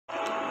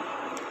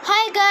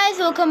guys,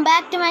 welcome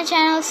back to my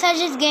channel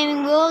Sajid's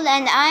Gaming World,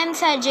 and I'm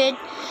Sajid.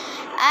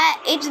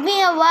 It's been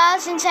a while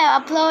since I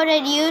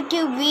uploaded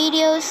YouTube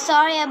videos.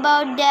 Sorry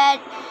about that.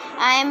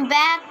 I'm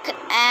back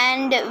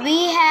and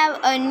we have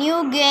a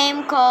new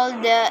game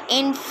called the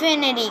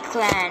Infinity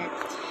Clan.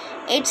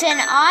 It's an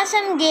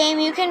awesome game.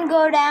 You can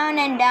go down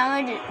and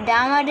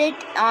download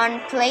it on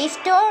Play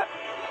Store.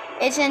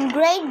 It's a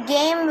great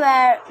game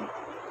where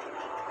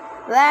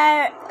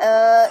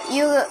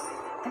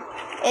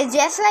it's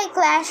just like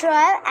Clash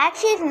Royale.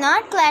 Actually, it's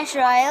not Clash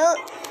Royale.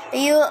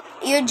 You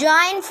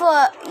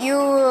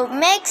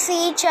mix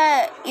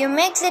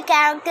the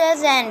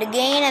characters and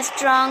gain a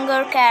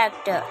stronger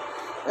character,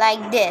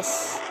 like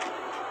this.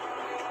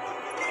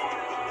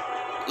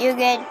 You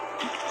get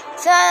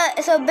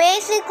so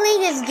basically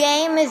this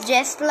game is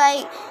just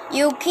like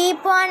you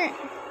keep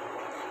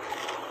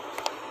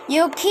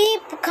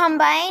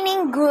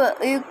combining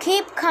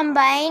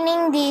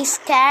these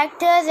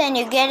characters and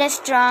you get a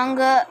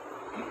stronger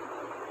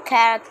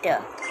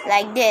character,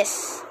 like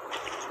this.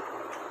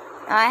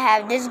 Now I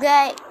have this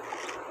guy.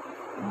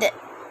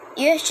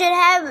 You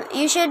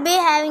should be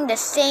having the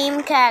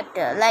same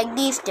character, like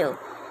these two.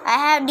 I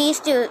have these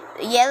two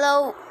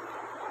yellow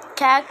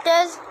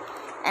characters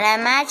and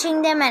I'm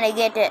matching them and I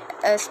get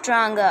a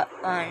stronger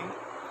one.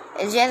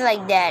 It's just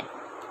like that.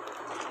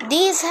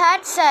 These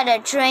huts are the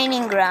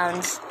training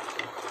grounds.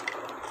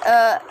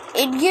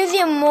 It gives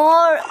you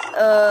more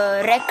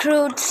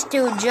recruits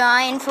to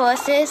join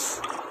forces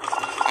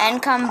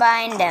and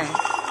combine them.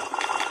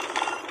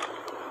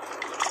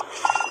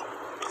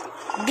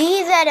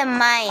 These are the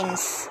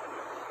mines,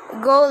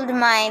 gold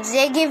mines.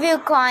 They give you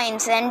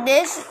coins, and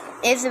this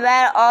is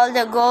where all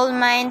the gold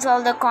mines,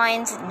 all the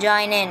coins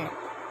join in.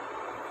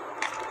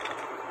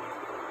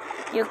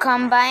 You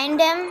combine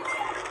them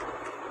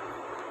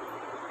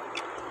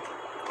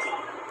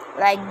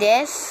like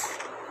this.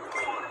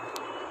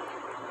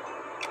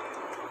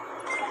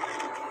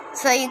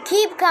 So you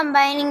keep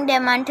combining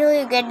them until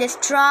you get the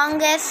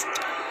strongest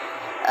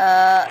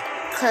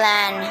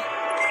clan.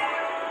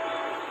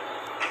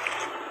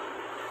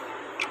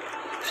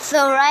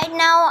 So right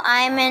now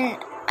I'm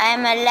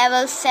at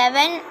level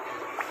 7.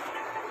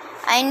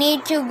 I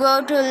need to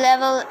go to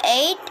level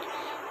 8.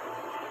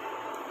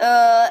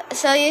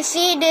 So you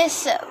see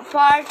this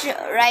part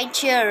right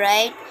here,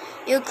 right?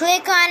 You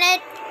click on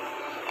it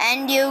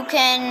and you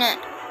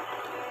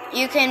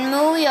can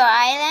move your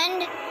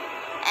island.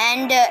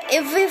 And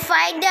if we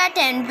fight that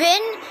and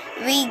win,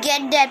 we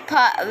get the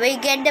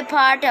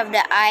part of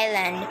the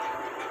island.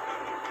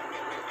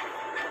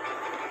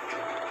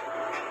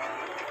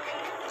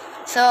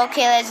 So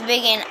okay, let's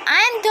begin.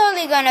 I'm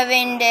totally gonna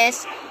win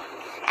this.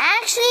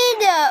 Actually,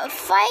 the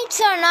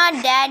fights are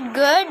not that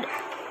good,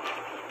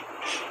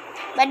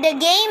 but the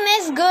game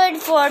is good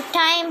for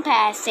time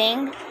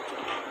passing.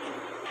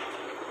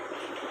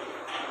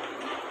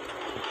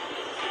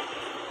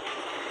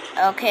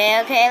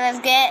 Okay, let's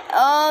get...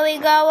 Oh, we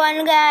got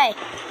one guy.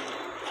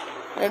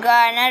 We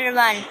got another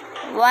one.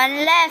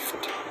 One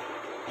left.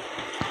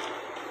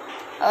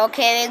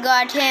 Okay, we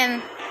got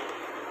him.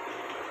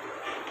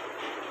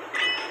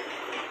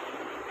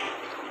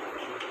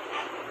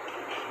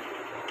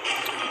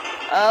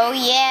 Oh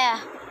yeah,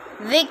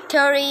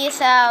 victory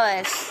is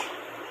ours.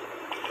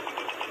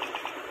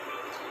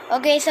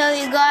 Okay, so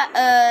we got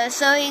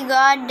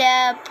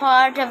the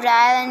part of the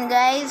island,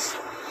 guys.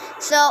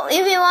 So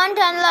if we want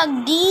to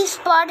unlock these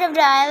part of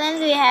the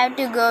islands, we have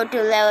to go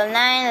to level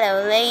 9,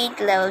 level 8,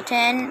 level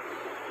 10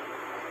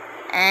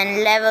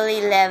 and level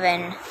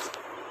 11.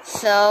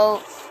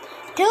 So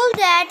till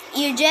that,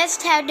 you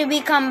just have to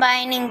be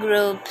combining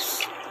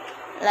groups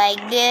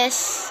like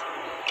this.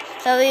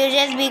 So we'll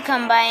just be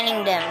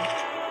combining them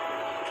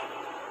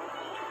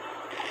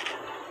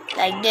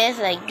like this.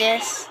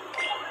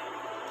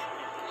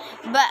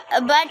 But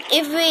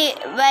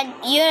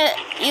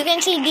you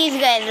can see these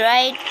guys,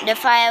 right? The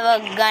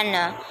firework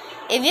gunner.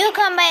 If you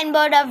combine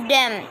both of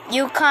them,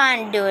 you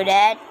can't do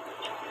that.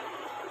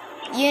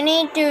 You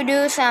need to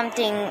do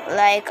something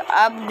like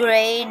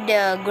upgrade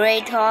the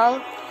Great Hall.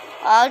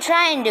 I'll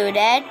try and do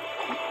that.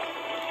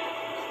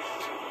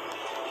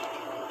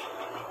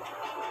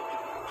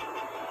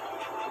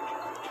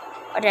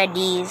 What are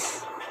these?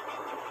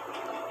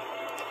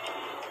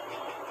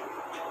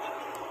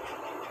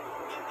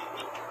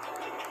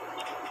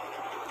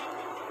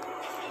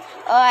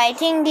 Oh, I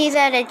think these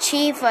are the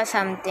chief or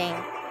something.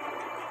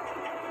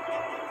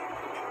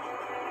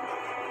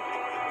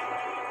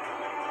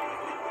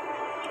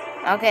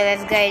 Okay,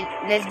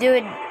 let's do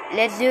it.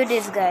 Let's do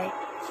this guy.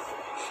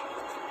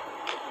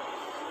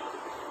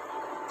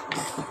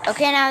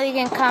 Okay, now we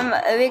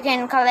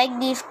can collect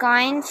these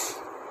coins.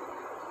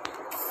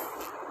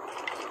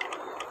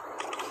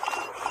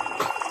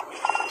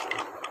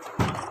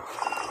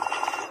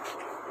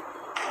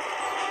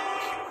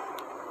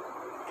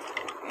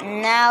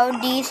 Now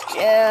this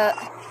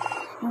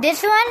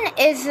one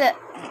is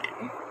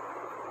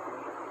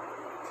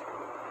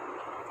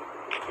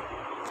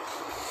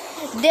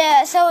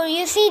So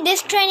you see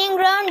this training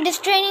ground is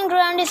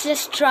the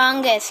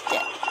strongest.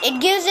 It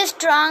gives the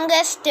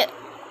strongest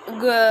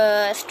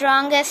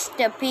strongest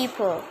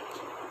people.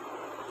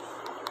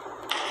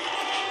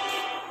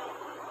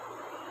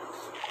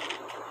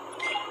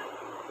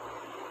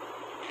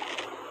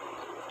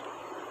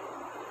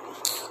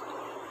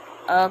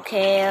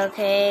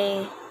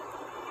 Okay.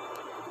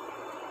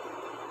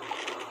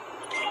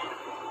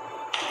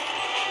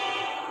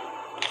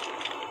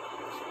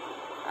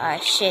 Ah,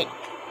 shit.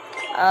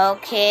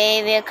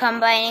 Okay, we're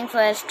combining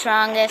for the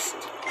strongest.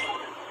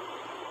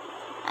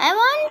 I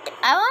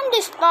want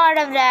this part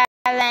of the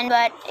island,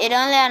 but it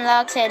only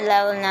unlocks at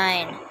level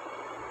 9.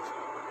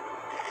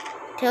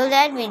 Till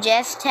that, we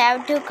just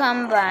have to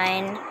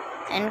combine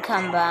and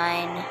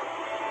combine.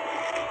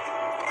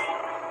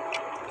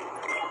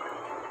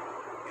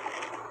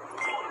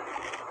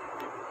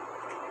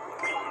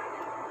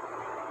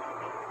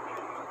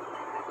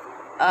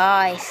 Oh,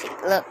 I see.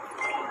 Look.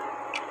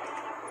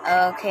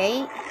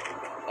 Okay.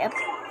 Yep.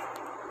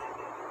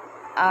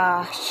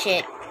 Ah,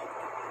 shit.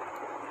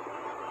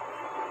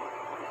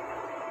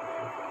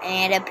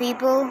 Any other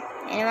people?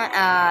 Anyone?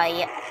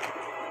 Yep.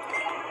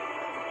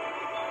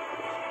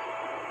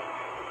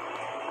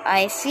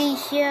 I see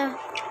here.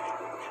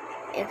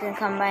 You can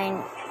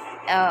combine.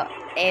 Oh,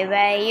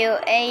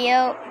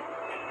 Ayo.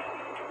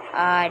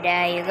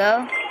 There you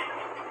go.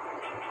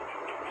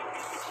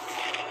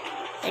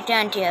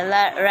 Return to your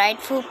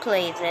rightful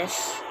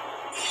places.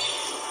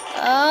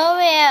 Oh,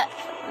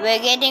 we're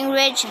getting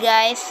rich,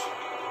 guys.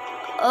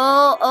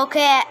 Oh,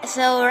 okay.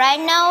 So right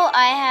now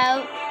I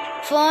have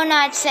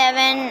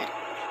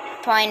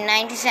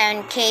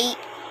 407.97k.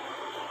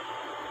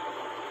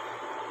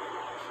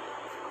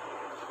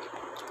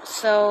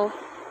 So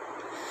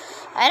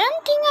I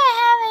don't think I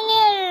have any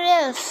other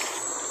else.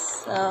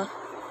 So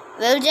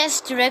we'll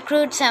just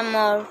recruit some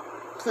more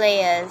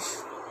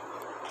players.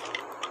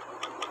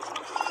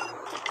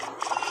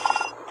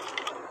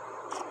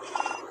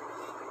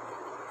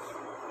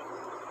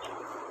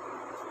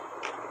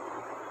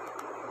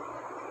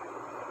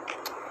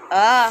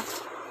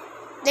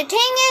 The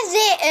thing is,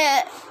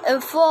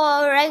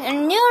 for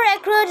new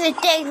recruits, it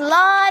takes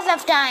lots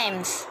of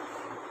times.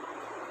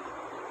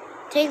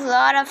 It takes a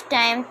lot of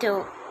time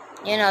to,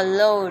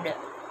 load.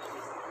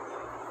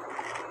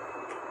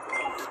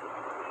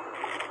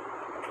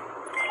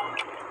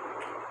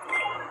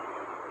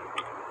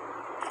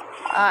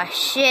 Ah,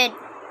 shit.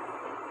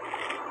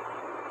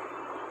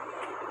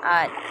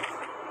 There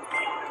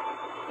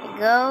you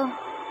go.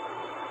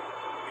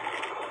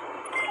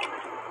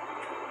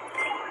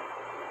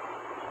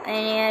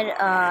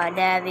 And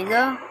there we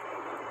go.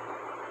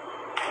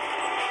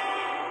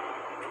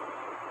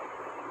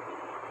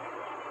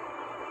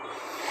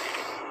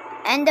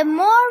 And the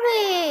more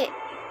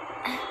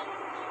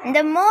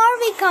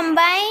we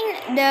combine,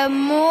 the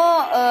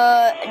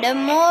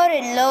more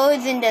it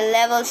loads in the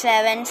level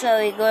 7, so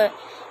we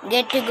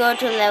get to go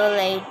to level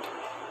 8.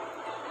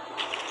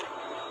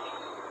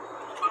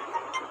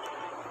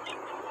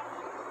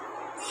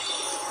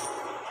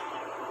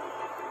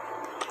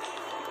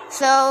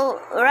 So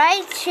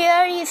right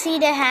here you see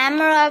the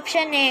hammer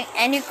option,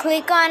 and you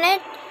click on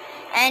it,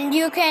 and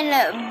you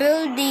can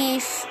build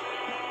these,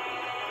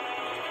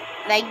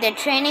 like the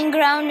training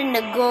ground and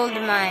the gold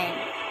mine.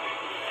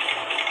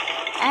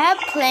 I have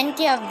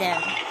plenty of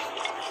them.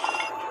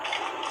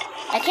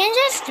 I can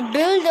just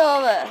build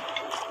over.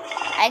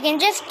 I can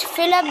just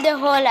fill up the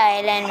whole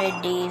island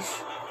with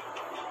these.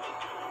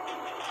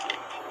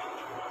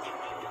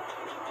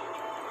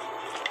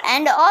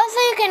 And also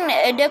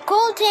the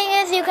cool thing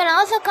is you can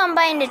also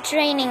combine the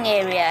training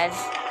areas.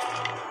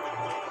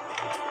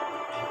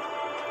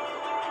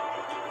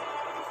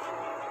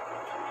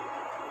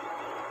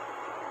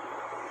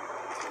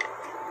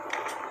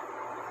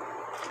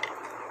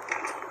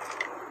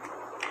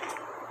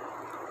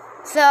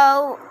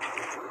 So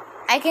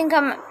I can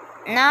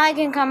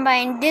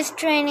combine this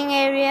training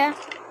area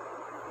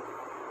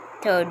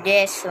to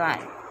this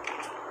one.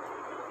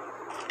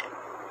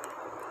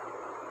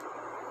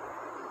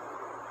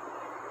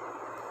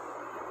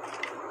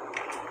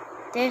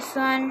 This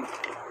one.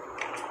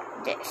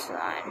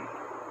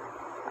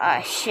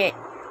 Ah, shit.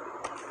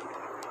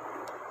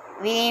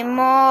 We need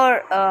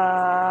more,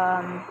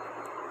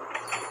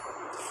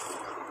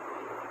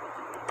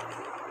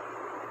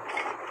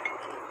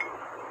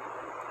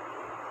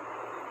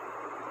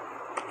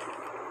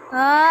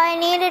 I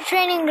need a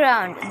training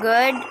ground.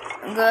 Good,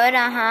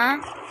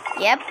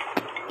 Yep.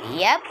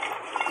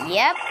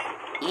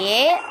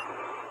 Yeah.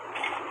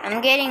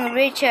 I'm getting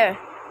richer.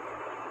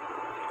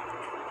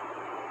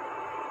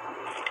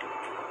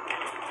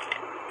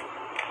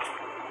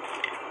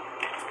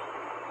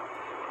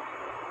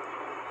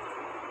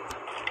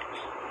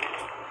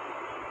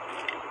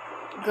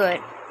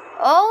 Good.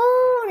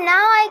 Oh,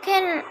 now I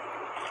can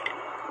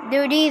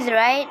do these,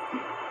 right?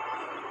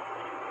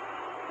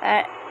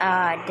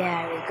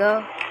 There we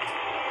go.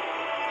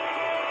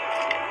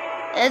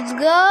 Let's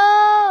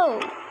go.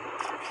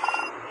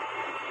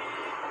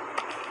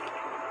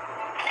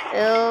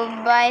 We'll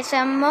buy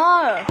some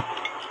more.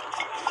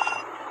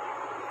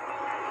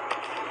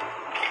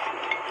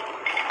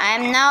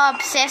 I'm now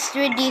obsessed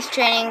with these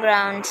training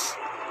grounds.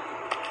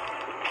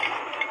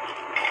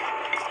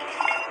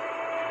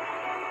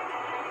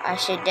 Oh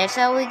shit, that's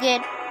how we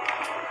get.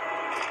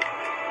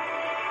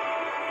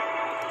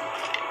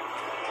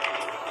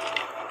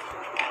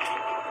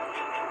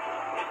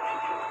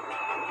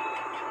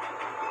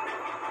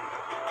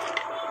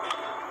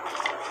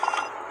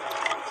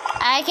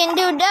 I can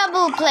do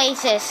double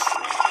places.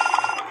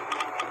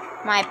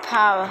 My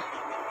power.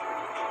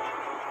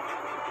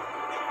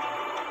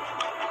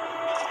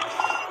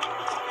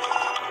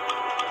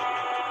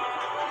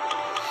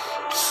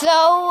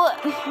 So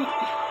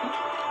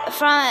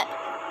from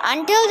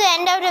until the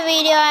end of the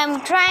video, I'm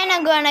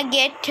gonna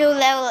get to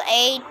level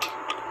 8.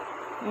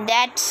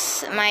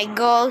 That's my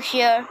goal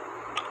here.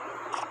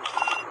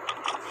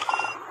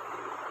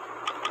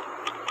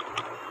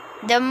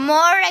 The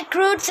more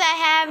recruits I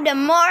have, the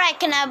more I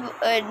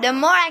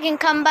can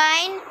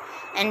combine,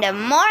 and the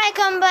more I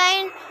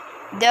combine,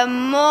 the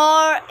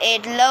more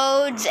it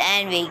loads,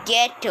 and we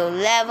get to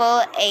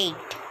level 8.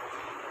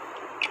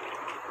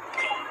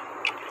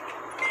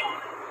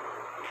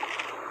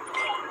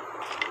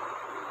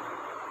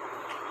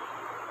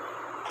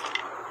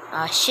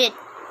 Oh shit!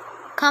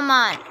 Come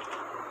on.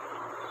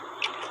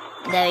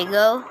 There we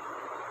go.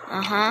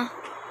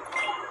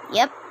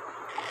 Yep.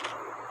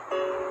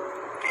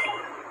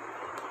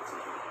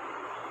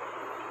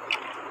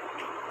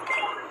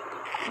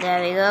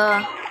 There we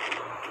go.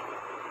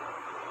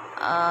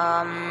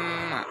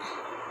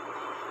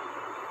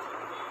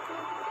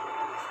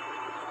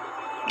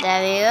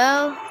 There we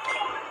go.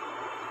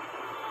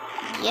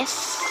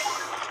 Yes.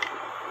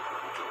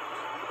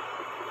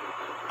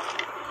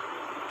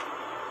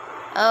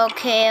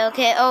 Okay.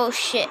 Oh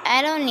shit,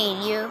 I don't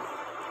need you.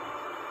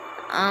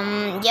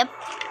 Yep.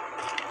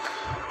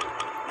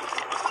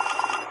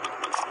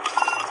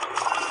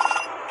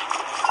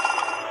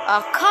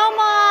 Oh, come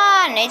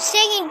on! It's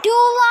taking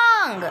too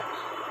long!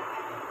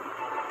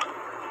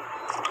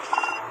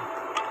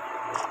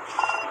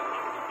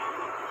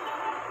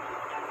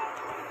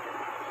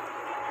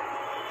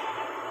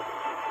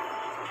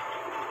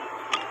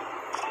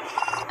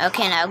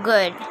 Okay, now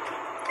good.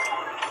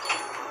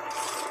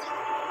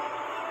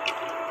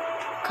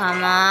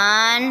 Come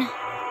on.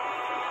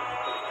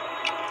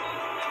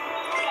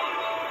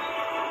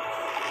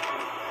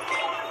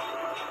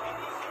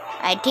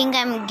 I think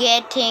I'm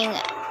getting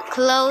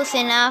close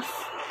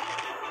enough.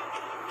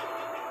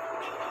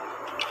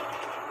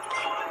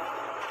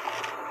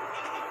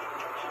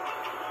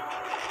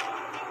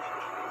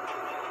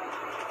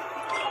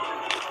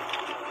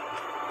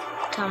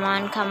 Come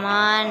on.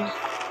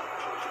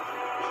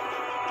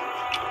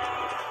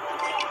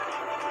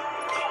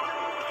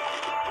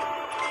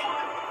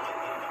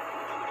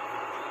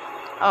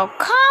 Oh,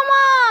 come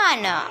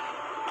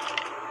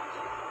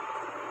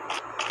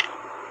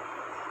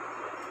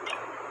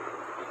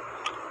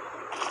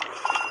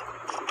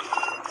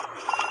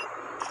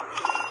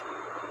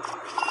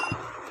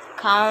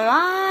Come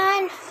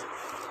on.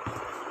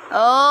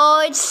 Oh,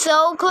 it's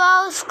so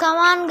close. Come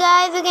on,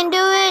 guys, we can do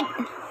it.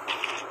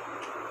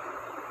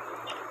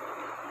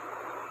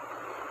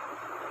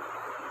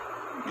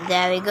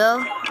 There we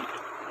go.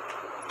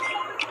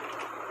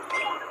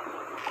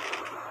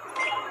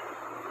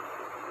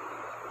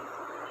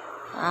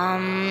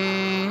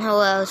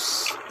 Who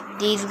else?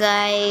 These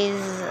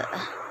guys.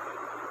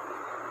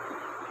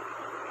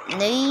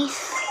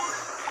 Nice.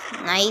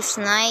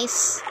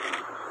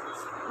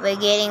 We're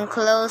getting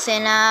close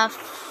enough.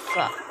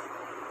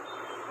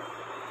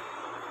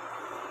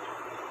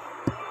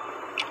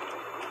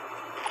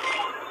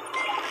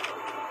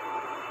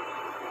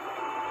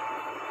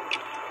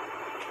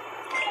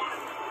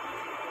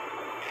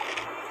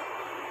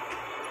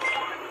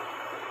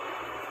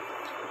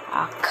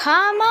 Oh,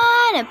 come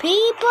on,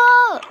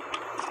 people!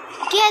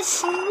 Get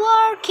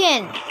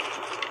working!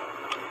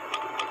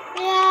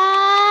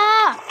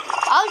 Yeah!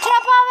 Ultra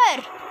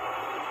power!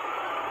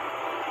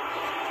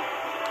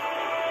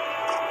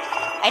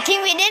 I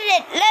think we did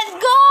it! Let's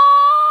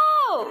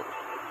go!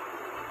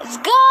 Let's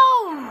go!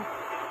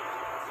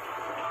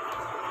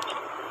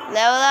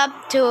 Level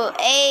up to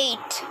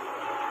 8.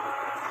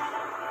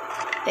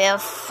 We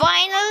have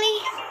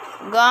finally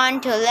gone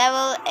to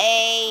level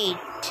 8.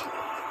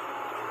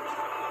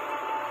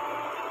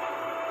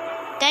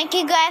 Thank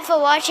you guys for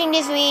watching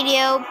this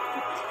video.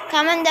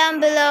 Comment down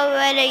below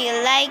whether you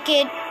like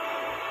it.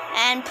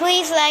 And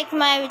please like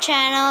my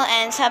channel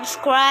and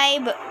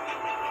subscribe.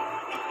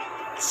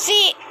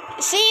 See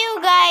you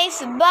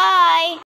guys. Bye.